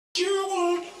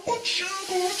What's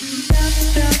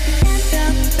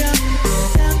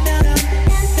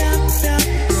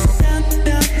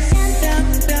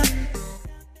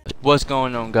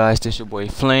going on, guys? This your boy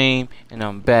Flame, and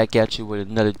I'm back at you with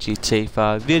another GTA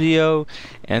 5 video.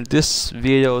 And this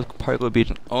video is probably gonna be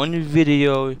the only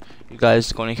video you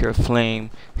guys are gonna hear Flame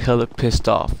hella pissed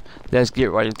off. Let's get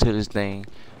right into this thing.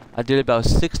 I did about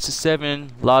 6 to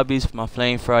 7 lobbies for my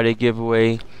Flame Friday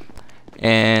giveaway,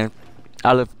 and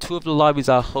out of 2 of the lobbies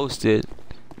I hosted,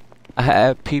 I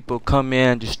had people come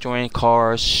in destroying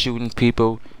cars, shooting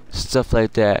people, stuff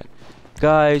like that.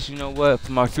 Guys, you know what?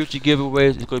 For my future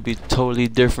giveaways, it's gonna be totally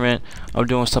different. I'm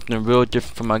doing something real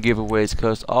different for my giveaways,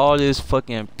 because all this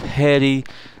fucking petty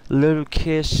little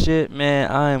kid shit, man,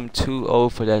 I am too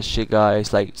old for that shit,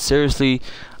 guys. Like, seriously,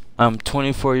 I'm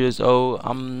 24 years old.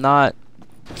 I'm not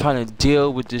trying to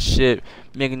deal with this shit,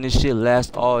 making this shit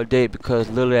last all day, because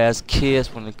little ass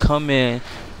kids want to come in,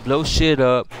 blow shit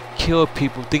up, kill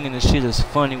people, thinking this shit is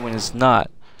funny when it's not.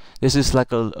 This is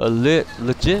like a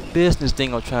legit business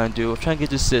thing I'm trying to do. I'm trying to get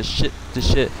this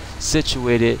shit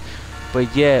situated.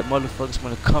 But yeah, motherfuckers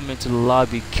want to come into the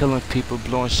lobby, killing people,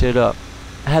 blowing shit up.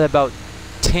 I had about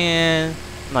 10,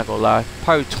 I'm not gonna lie,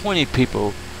 probably 20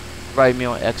 people write me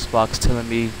on Xbox telling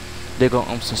me they're gonna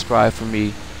unsubscribe from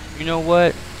me. You know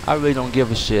what? I really don't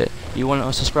give a shit. You wanna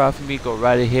unsubscribe from me, go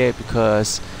right ahead,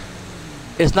 because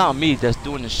it's not me that's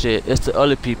doing the shit. It's the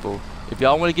other people. If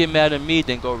y'all wanna get mad at me,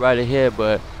 then go right ahead.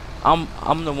 But I'm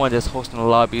the one that's hosting the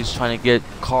lobbies, trying to get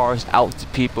cars out to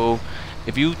people.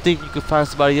 If you think you could find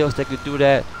somebody else that could do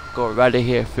that, go right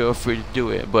ahead, feel free to do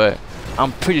it. But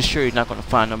I'm pretty sure you're not gonna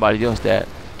find nobody else that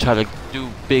try to do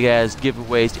big ass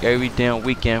giveaways every damn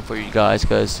weekend for you guys.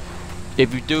 Cause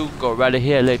if you do, go right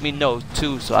ahead, let me know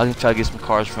too, so I can try to get some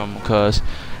cars from them. Cause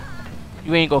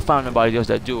you ain't gonna find nobody else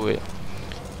that do it.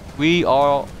 We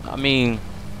all, I mean,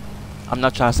 I'm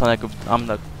not trying to sound like I'm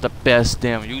the best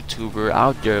damn YouTuber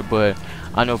out there, but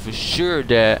I know for sure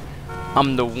that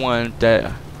I'm the one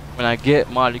that when I get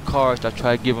modded cars, I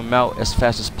try to give them out as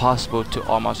fast as possible to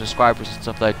all my subscribers and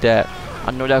stuff like that.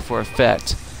 I know that for a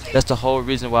fact. That's the whole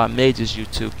reason why I made this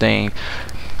YouTube thing.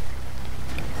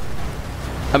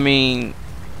 I mean,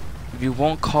 if you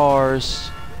want cars,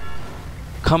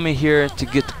 come in here to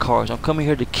get the cars. I'm coming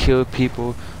here to kill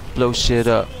people, blow shit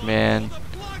up, man.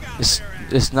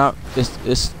 It's not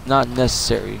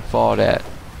necessary for all that.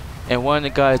 And one of the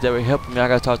guys that were helping me, I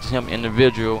gotta talk to him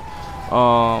individual.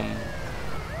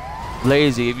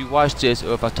 Lazy, if you watch this,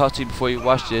 or if I talk to you before you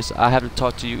watch this, I have to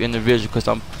talk to you individual, because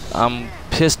I'm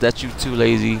pissed at you too,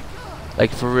 Lazy.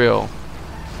 Like, for real.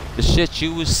 The shit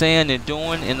you was saying and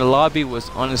doing in the lobby was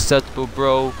unacceptable,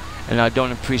 bro, and I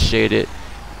don't appreciate it.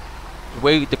 The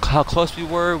way how close we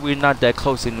were, we're not that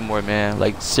close anymore, man.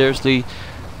 Like, seriously,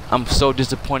 I'm so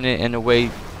disappointed in the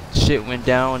way shit went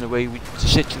down, the way the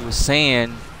shit you was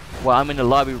saying while I'm in the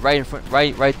lobby right in front,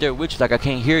 right there with you. Like, I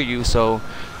can't hear you, so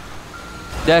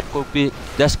that's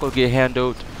gonna get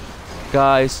handled,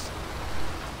 guys.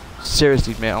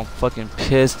 Seriously, man, I'm fucking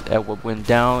pissed at what went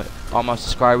down. All my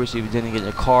subscribers, if you didn't get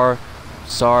your car,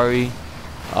 sorry.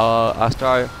 I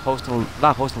started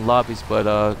not hosting lobbies,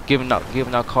 but giving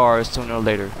out cars sooner or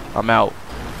later. I'm out.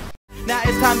 Now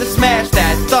it's time to smash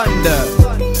that thunder.